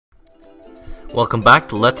Welcome back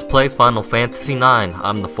to Let's Play Final Fantasy IX.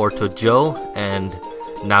 I'm the Forto Joe, and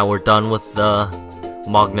now we're done with the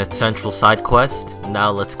Magnet Central side quest.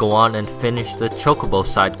 Now let's go on and finish the Chocobo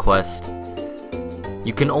side quest.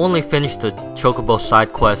 You can only finish the Chocobo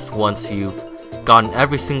side quest once you've gotten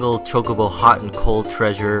every single Chocobo hot and cold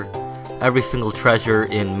treasure, every single treasure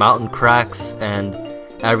in mountain cracks, and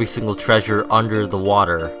every single treasure under the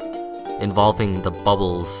water, involving the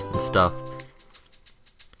bubbles and stuff.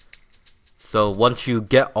 So once you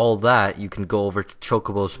get all that, you can go over to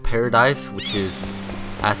Chocobo's Paradise, which is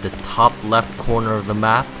at the top left corner of the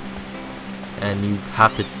map, and you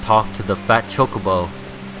have to talk to the fat Chocobo.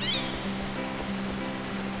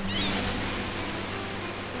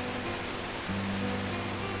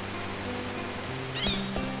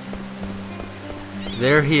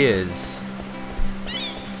 There he is.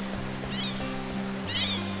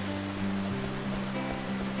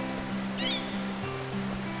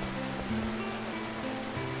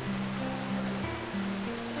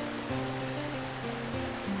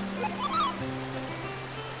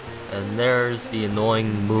 And there's the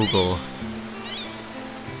annoying Moogle.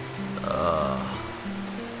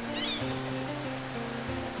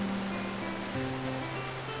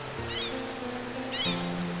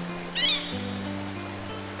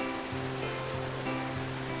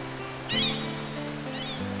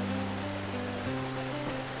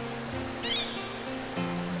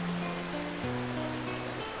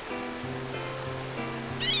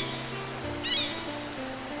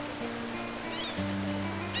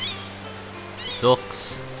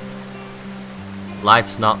 Sucks.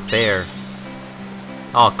 Life's not fair.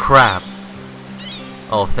 Oh crap.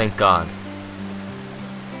 Oh, thank God.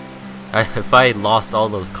 If I had lost all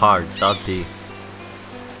those cards, that would be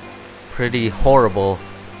pretty horrible.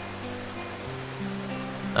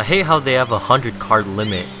 I hate how they have a 100 card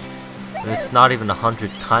limit. And it's not even 100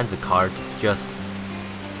 kinds of cards, it's just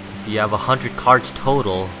if you have 100 cards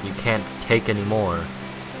total, you can't take any more.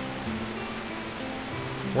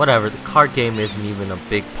 Whatever, the card game isn't even a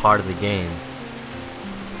big part of the game.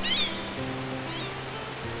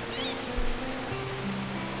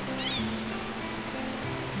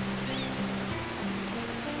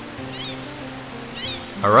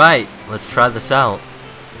 Alright, let's try this out.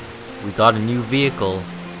 We got a new vehicle.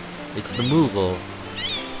 It's the Moogle.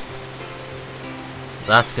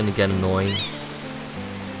 That's gonna get annoying.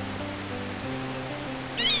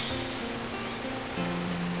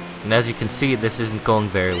 And as you can see, this isn't going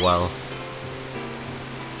very well.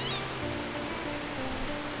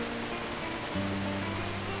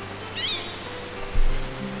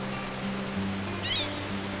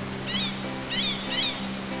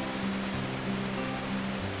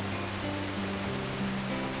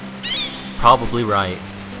 Probably right.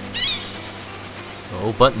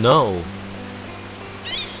 Oh, but no.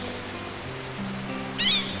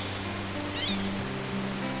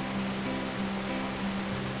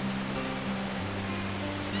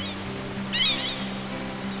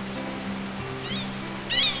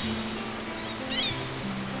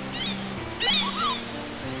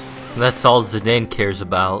 That's all Zidane cares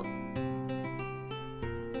about.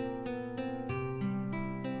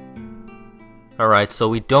 Alright, so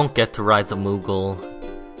we don't get to ride the Moogle.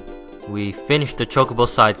 We finished the Chocobo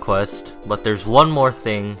side quest, but there's one more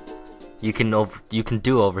thing you can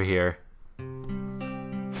do over here.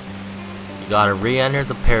 You gotta re-enter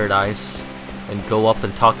the Paradise and go up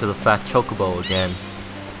and talk to the fat Chocobo again.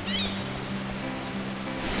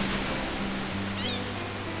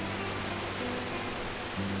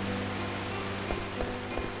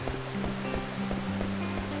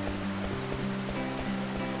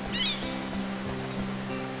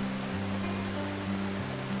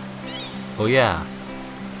 Oh yeah.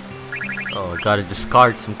 Oh, I gotta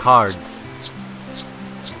discard some cards.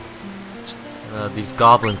 These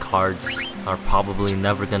goblin cards are probably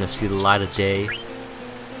never gonna see the light of day.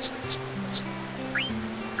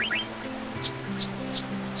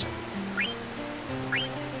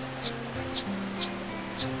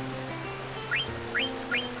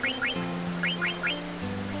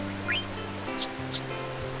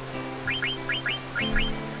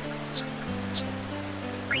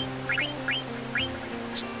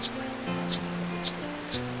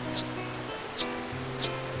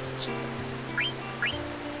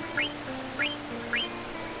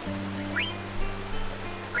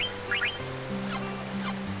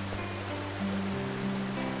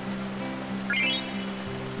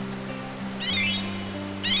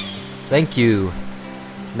 Thank you.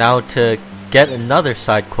 Now to get another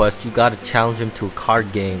side quest, you gotta challenge him to a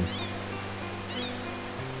card game.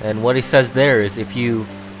 And what he says there is if you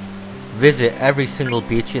visit every single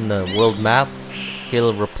beach in the world map,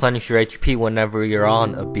 He'll replenish your HP whenever you're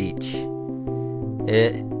on a beach.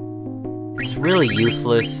 It's really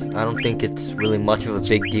useless. I don't think it's really much of a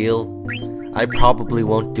big deal. I probably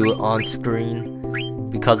won't do it on screen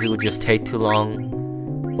because it would just take too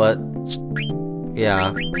long. But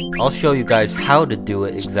yeah, I'll show you guys how to do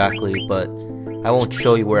it exactly, but I won't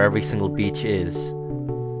show you where every single beach is.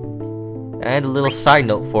 And a little side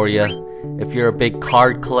note for you, if you're a big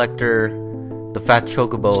card collector, the Fat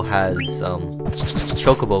Chocobo has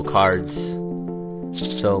Chocobo cards.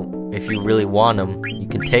 So if you really want them, you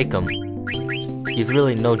can take them. He's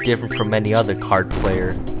really no different from any other card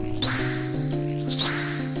player.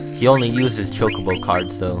 He only uses Chocobo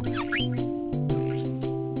cards though.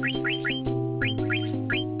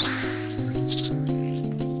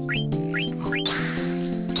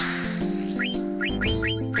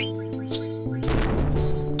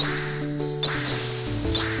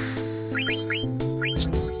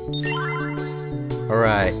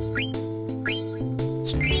 Alright.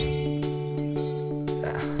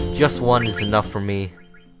 Just one is enough for me.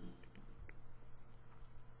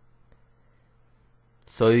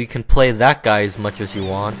 So you can play that guy as much as you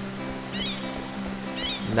want.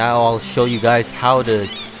 Now I'll show you guys how to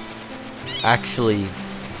actually,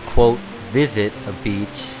 quote, visit a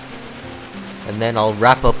beach. And then I'll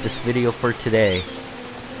wrap up this video for today.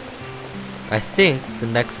 I think the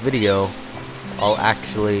next video I'll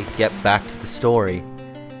actually get back to the story.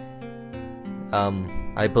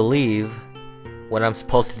 I believe what I'm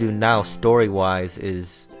supposed to do now story-wise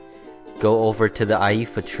is go over to the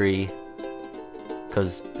Aifa tree,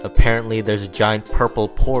 because apparently there's a giant purple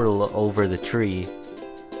portal over the tree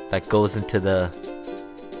that goes into the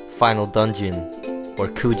final dungeon where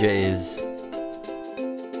Kuja is.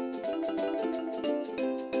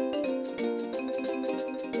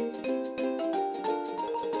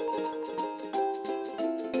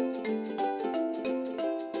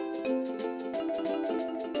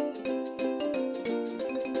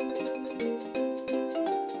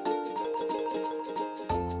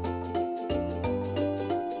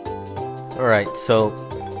 Alright, so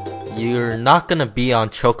you're not gonna be on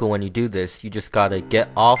Choco when you do this. You just gotta get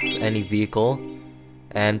off any vehicle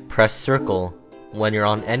and press circle when you're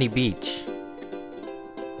on any beach.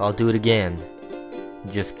 I'll do it again.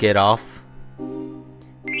 Just get off,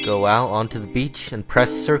 go out onto the beach and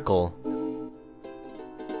press circle.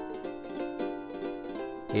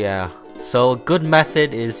 Yeah, so a good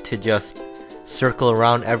method is to just circle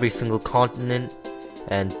around every single continent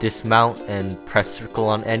and dismount and press circle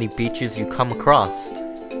on any beaches you come across.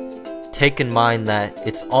 Take in mind that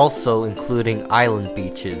it's also including island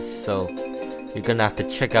beaches, so you're gonna have to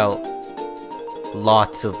check out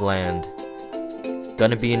lots of land.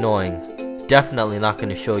 Gonna be annoying. Definitely not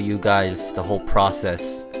gonna show you guys the whole process.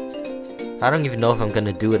 I don't even know if I'm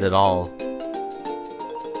gonna do it at all.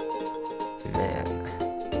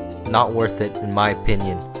 Man, not worth it in my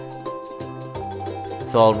opinion.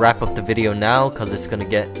 So I'll wrap up the video now because it's gonna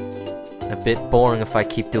get a bit boring if I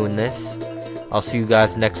keep doing this. I'll see you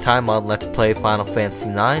guys next time on Let's Play Final Fantasy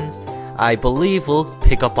IX. I believe we'll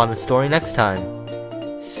pick up on the story next time.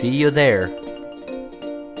 See you there.